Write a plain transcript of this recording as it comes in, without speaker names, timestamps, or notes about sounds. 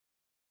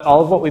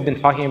All of what we've been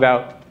talking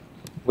about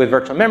with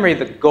virtual memory,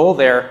 the goal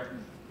there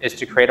is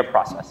to create a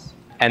process.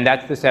 And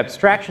that's this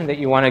abstraction that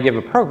you want to give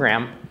a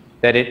program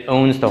that it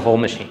owns the whole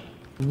machine.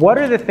 What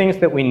are the things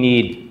that we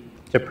need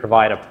to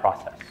provide a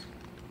process?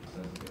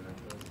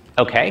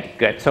 Okay,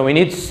 good. So we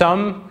need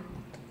some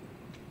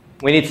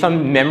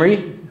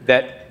memory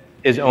that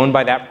is owned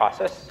by that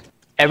process.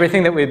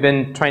 Everything that we've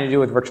been trying to do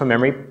with virtual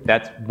memory,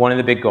 that's one of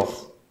the big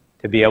goals,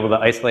 to be able to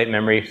isolate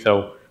memory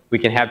so we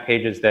can have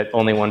pages that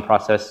only one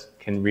process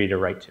can read or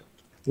write to.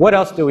 What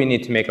else do we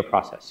need to make a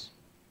process?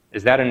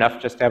 Is that enough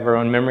just to have our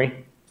own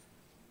memory?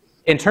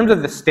 In terms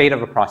of the state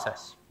of a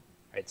process,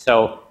 right?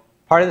 So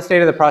part of the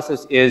state of the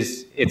process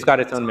is it's got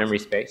its own memory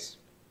space.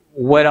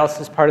 What else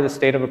is part of the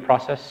state of a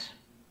process?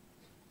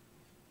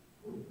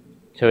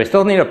 So we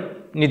still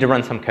need to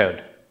run some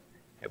code.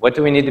 What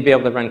do we need to be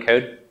able to run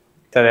code?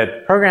 So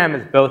the program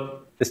is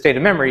both the state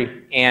of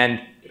memory and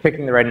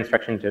picking the right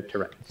instruction to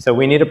run. So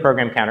we need a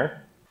program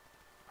counter.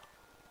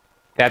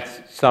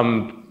 That's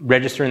some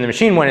register in the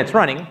machine when it's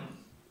running,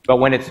 but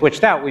when it's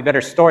switched out, we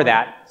better store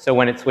that, so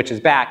when it switches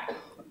back,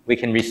 we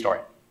can restore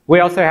it.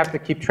 We also have to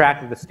keep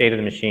track of the state of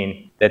the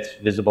machine that's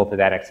visible to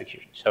that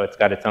execution. So it's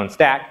got its own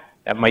stack.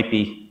 That might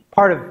be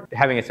part of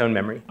having its own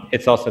memory.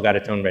 It's also got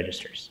its own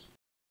registers.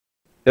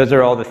 Those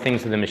are all the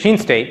things in the machine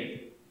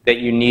state that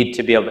you need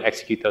to be able to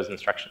execute those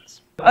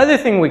instructions. The other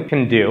thing we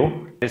can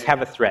do is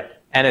have a thread.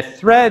 And a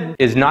thread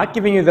is not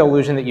giving you the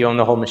illusion that you own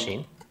the whole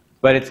machine,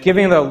 but it's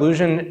giving the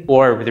illusion,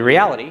 or the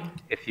reality,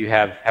 if you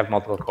have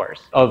multiple cores,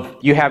 of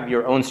you have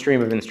your own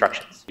stream of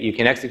instructions. You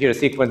can execute a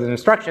sequence of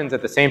instructions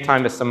at the same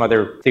time as some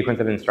other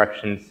sequence of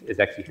instructions is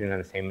executed on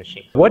the same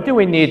machine. What do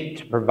we need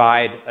to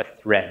provide a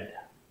thread?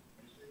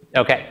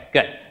 Okay,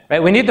 good.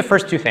 Right, we need the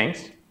first two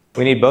things.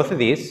 We need both of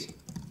these.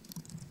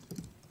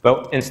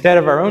 But instead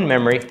of our own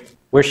memory,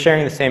 we're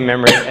sharing the same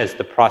memory as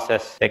the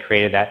process that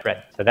created that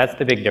thread. So that's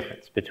the big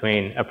difference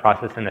between a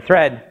process and a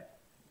thread,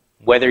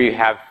 whether you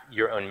have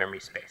your own memory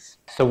space.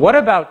 So what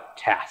about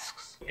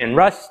tasks? In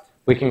Rust,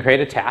 we can create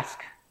a task.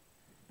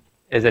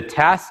 Is a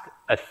task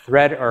a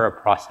thread or a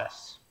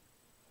process?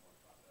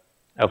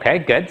 Okay,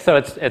 good. So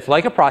it's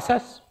like a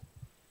process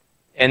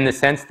in the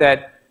sense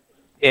that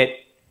it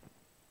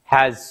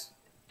has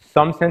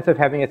some sense of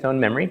having its own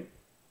memory.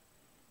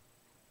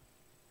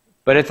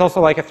 But it's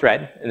also like a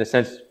thread in the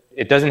sense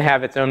it doesn't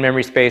have its own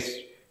memory space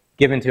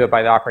given to it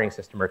by the operating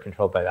system or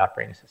controlled by the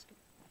operating system.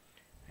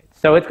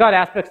 So it's got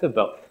aspects of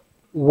both.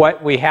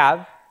 What we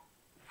have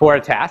for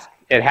a task,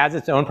 it has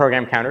its own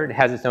program counter, it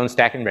has its own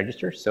stack and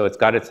register, so it's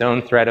got its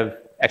own thread of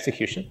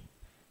execution.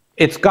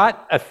 It's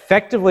got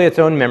effectively its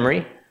own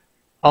memory.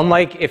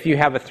 Unlike if you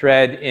have a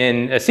thread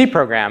in a C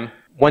program,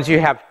 once you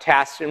have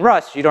tasks in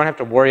Rust, you don't have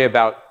to worry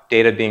about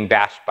data being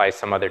bashed by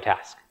some other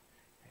task.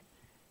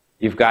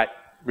 You've got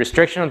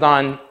restrictions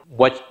on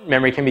what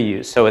memory can be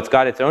used. So it's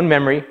got its own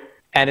memory,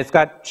 and it's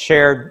got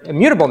shared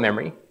immutable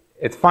memory.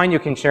 It's fine you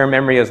can share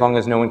memory as long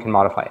as no one can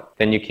modify it.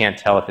 Then you can't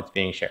tell if it's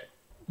being shared.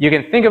 You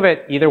can think of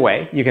it either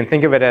way. You can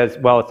think of it as,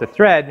 well, it's a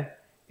thread,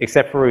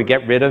 except for we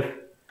get rid of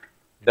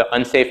the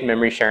unsafe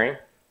memory sharing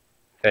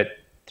that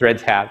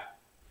threads have.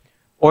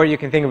 Or you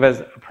can think of it as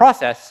a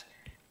process,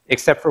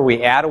 except for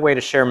we add a way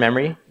to share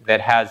memory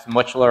that has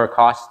much lower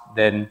cost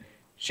than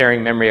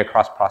sharing memory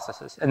across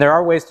processes. And there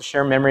are ways to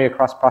share memory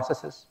across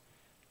processes.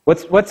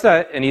 What's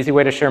an easy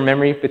way to share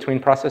memory between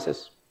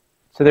processes?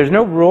 So there's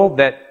no rule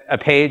that a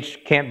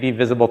page can't be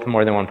visible to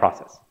more than one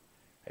process.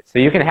 So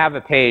you can have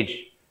a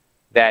page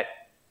that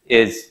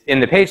is in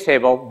the page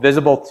table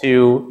visible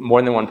to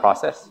more than one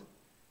process,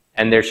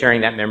 and they're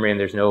sharing that memory and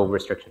there's no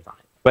restrictions on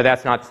it. But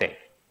that's not safe.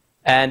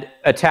 And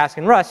a task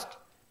in Rust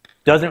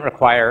doesn't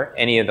require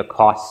any of the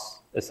costs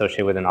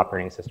associated with an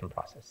operating system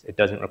process. It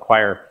doesn't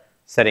require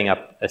setting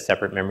up a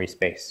separate memory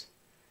space.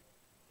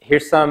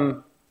 Here's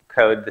some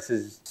code. This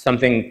is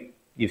something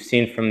you've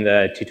seen from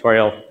the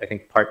tutorial, I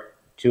think part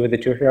 2 of the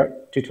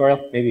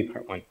tutorial, maybe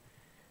part 1.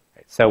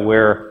 Right, so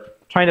we're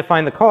trying to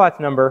find the callouts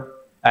number,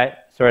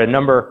 sort of a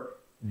number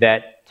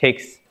that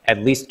takes at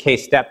least k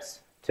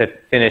steps to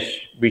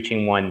finish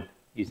reaching 1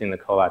 using the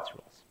callouts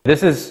rules.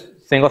 This is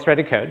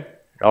single-threaded code.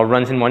 It all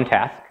runs in one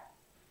task.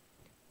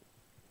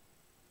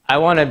 I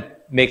want to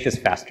make this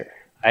faster.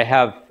 I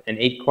have an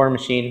 8-core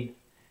machine.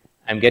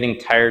 I'm getting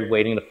tired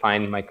waiting to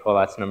find my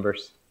callouts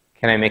numbers.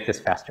 Can I make this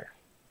faster?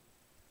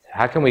 So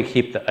how can we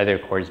keep the other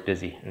cores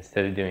busy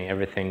instead of doing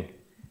everything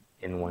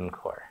in one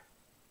core?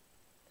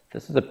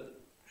 This is a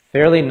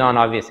fairly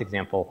non-obvious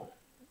example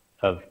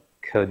of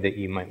code that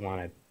you might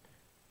want to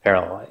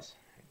parallelize.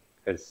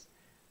 Because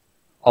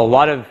a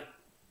lot of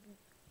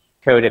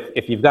code,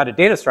 if you've got a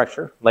data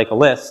structure, like a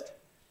list,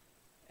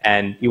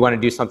 and you want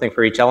to do something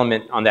for each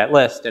element on that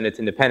list, and it's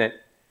independent,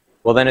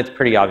 well, then it's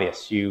pretty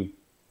obvious. You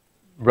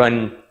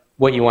run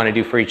what you want to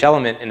do for each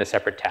element in a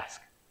separate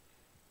task.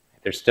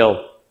 There's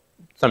still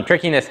some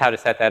trickiness how to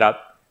set that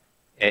up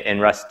in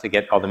Rust to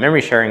get all the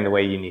memory sharing the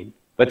way you need.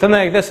 But something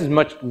like this is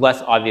much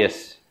less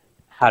obvious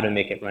how to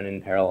make it run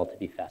in parallel to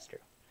be faster.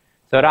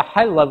 So at a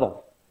high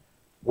level,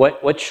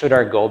 what should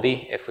our goal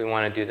be if we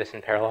want to do this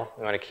in parallel?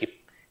 We want to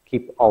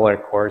keep all our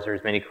cores, or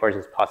as many cores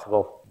as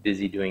possible,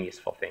 busy doing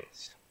useful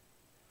things.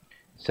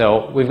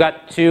 So we've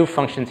got two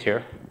functions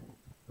here.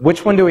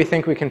 Which one do we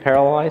think we can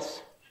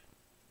parallelize?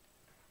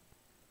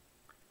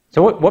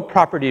 So what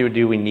property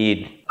do we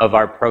need of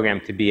our program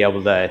to be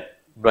able to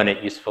run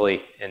it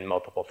usefully in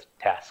multiple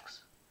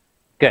tasks?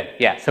 Good,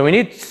 yeah. So we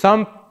need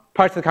some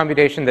parts of the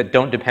computation that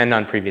don't depend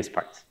on previous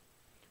parts.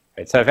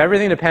 Right, so if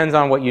everything depends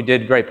on what you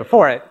did right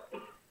before it,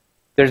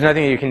 there's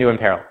nothing you can do in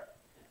parallel.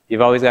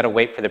 You've always got to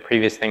wait for the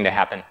previous thing to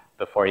happen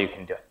before you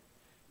can do it.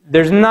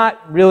 There's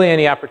not really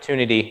any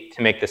opportunity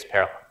to make this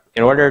parallel.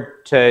 In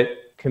order to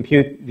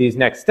compute these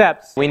next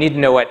steps, we need to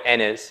know what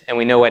n is, and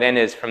we know what n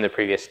is from the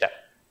previous step.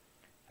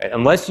 Right?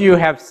 Unless you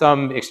have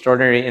some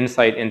extraordinary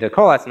insight into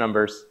Collatz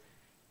numbers,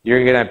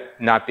 you're going to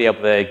not be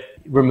able to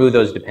remove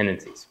those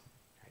dependencies.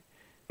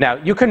 Now,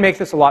 you could make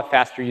this a lot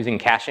faster using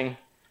caching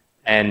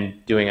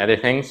and doing other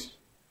things.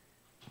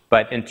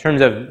 But in terms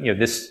of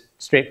this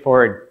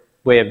straightforward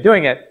way of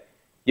doing it,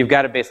 you've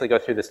got to basically go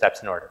through the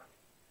steps in order.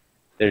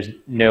 There's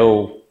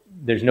no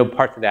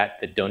parts of that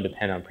that don't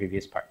depend on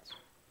previous parts.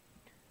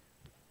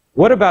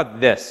 What about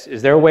this?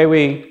 Is there a way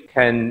we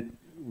can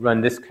run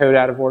this code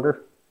out of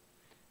order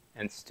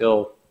and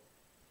still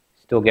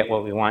get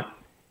what we want?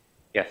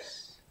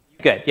 Yes.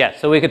 Good. Yeah.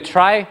 So we could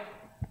try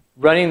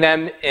running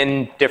them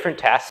in different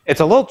tasks. It's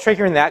a little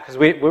trickier than that because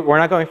we're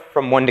not going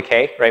from 1 to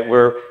k, right?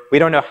 We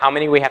don't know how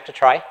many we have to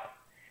try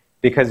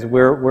because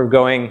we're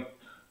going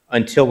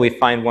until we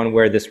find one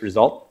where this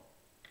result,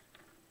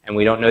 and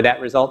we don't know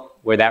that result,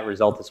 where that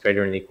result is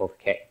greater than or equal to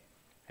k.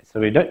 So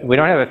we don't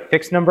have a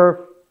fixed number of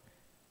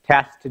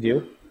tasks to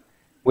do.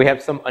 We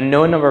have some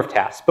unknown number of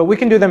tasks, but we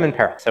can do them in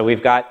parallel. So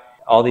we've got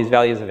all these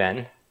values of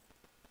n.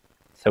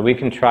 So we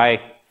can try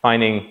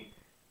finding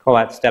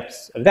Collatz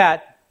steps of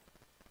that.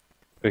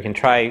 We can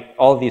try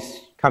all of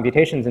these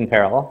computations in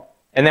parallel,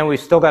 and then we've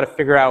still got to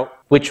figure out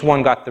which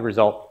one got the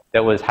result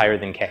that was higher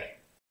than k.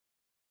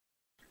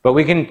 But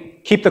we can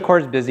keep the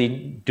cores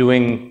busy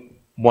doing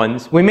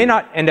ones. We may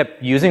not end up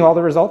using all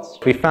the results.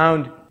 We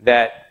found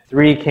that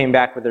 3 came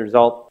back with a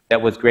result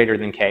that was greater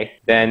than k.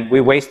 Then we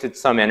wasted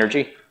some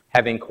energy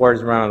having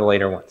cores run on the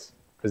later ones,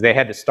 because they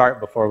had to start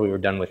before we were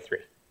done with 3.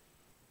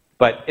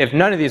 But if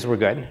none of these were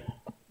good,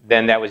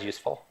 then that was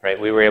useful, right?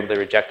 We were able to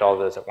reject all of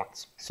those at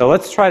once. So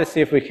let's try to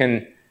see if we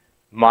can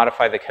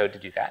modify the code to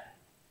do that.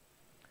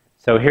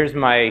 So here's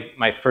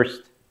my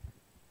first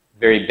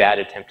very bad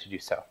attempt to do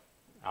so,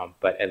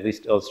 but at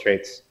least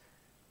illustrates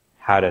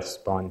how to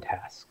spawn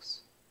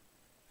tasks.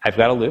 I've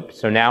got a loop,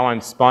 so now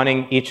I'm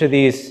spawning each of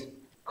these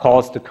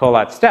calls to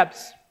Collatz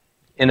steps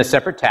in a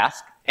separate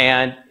task,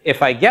 and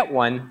if I get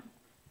one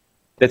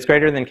that's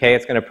greater than k,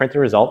 it's going to print the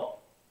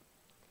result,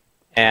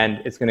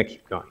 and it's going to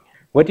keep going.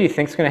 What do you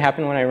think is going to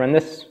happen when I run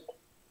this?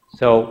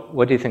 So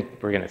what do you think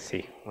we're going to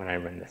see when I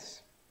run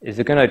this? Is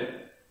it going to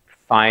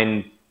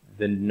find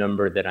the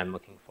number that I'm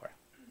looking for?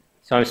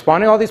 So I'm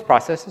spawning all these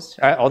processes,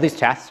 all these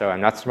tasks. So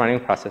I'm not spawning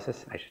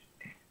processes. I should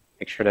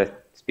make sure to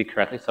speak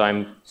correctly. So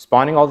I'm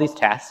spawning all these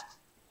tasks.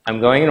 I'm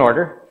going in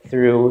order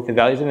through the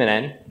values of an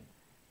n.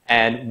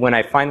 And when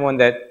I find one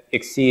that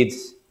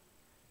exceeds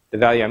the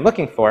value I'm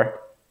looking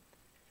for,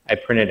 I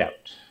print it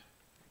out.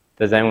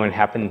 Does anyone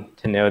happen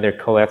to know their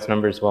Collatz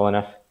numbers well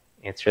enough?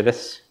 Answer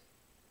this.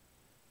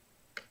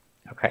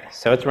 Okay,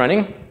 so it's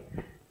running,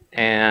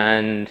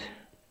 and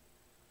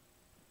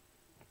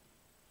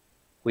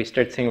we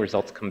start seeing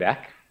results come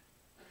back.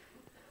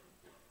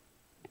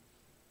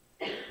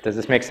 Does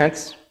this make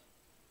sense?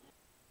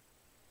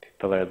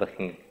 People are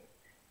looking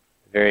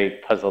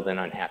very puzzled and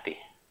unhappy.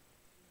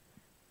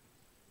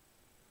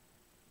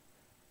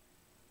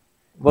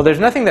 Well, there's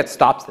nothing that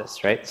stops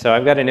this, right? So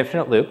I've got an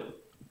infinite loop.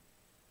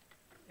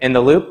 In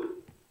the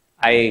loop,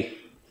 I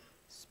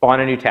spawn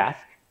a new task.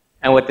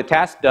 And what the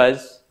task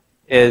does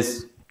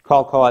is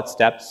call Collatz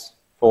steps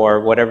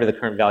for whatever the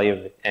current value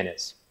of n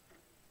is.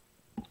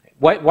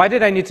 Why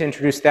did I need to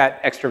introduce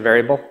that extra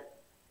variable?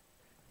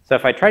 So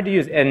if I tried to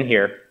use n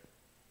here,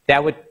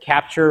 that would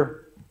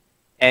capture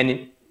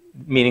n,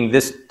 meaning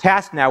this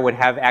task now would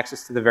have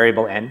access to the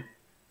variable n,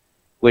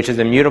 which is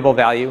a mutable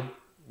value,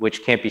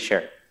 which can't be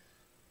shared.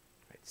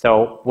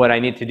 So what I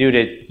need to do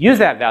to use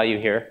that value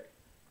here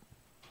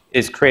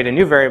is create a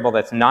new variable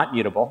that's not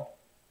mutable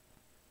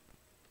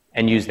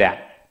and use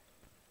that.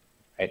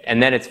 Right?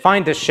 And then it's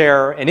fine to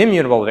share an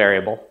immutable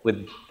variable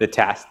with the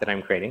task that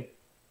I'm creating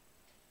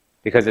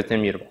because it's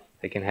immutable.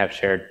 They can have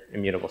shared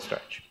immutable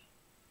storage.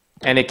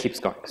 And it keeps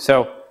going.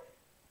 So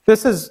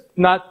this is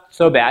not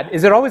so bad.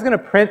 Is it always going to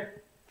print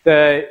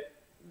the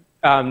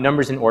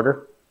numbers in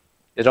order?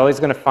 Is it always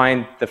going to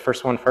find the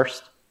first one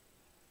first?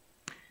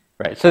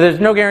 Right. So there's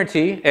no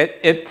guarantee.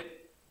 It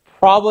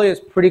probably is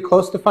pretty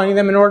close to finding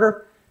them in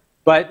order,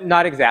 but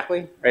not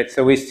exactly. Right.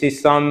 So we see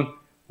some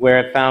where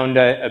it found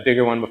a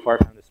bigger one before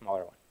it found a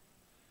smaller one.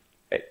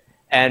 Right.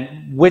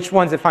 And which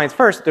ones it finds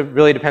first, it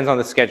really depends on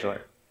the scheduler.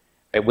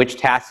 Right. Which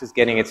task is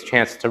getting its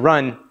chance to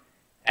run,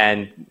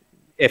 and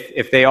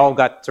if they all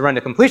got to run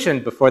to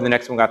completion before the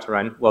next one got to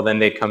run, well, then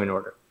they'd come in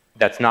order.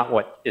 That's not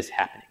what is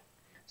happening.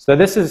 So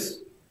this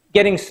is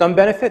getting some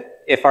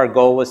benefit. if our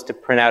goal was to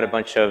print out a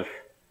bunch of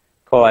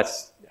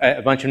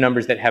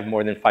numbers that have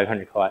more than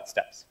 500 collat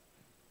steps.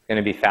 It's going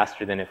to be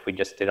faster than if we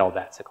just did all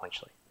that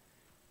sequentially.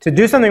 To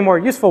do something more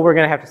useful, we're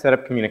going to have to set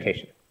up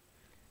communication.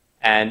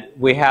 And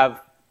we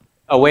have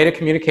a way to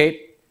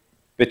communicate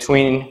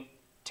between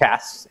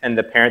tasks and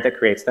the parent that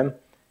creates them.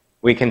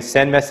 We can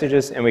send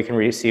messages and we can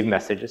receive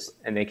messages,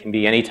 and they can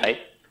be any type.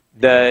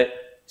 The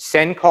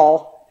send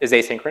call is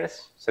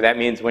asynchronous. So that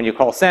means when you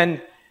call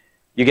send,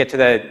 you get to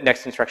the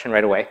next instruction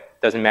right away.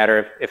 Doesn't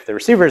matter if the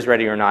receiver is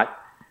ready or not.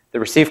 The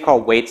receive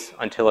call waits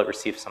until it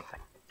receives something.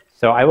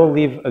 So I will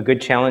leave a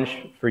good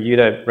challenge for you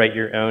to write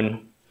your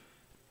own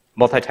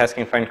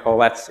multitasking find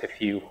collats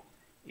if you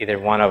either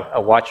want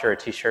a watch or a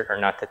t-shirt or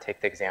not to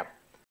take the exam.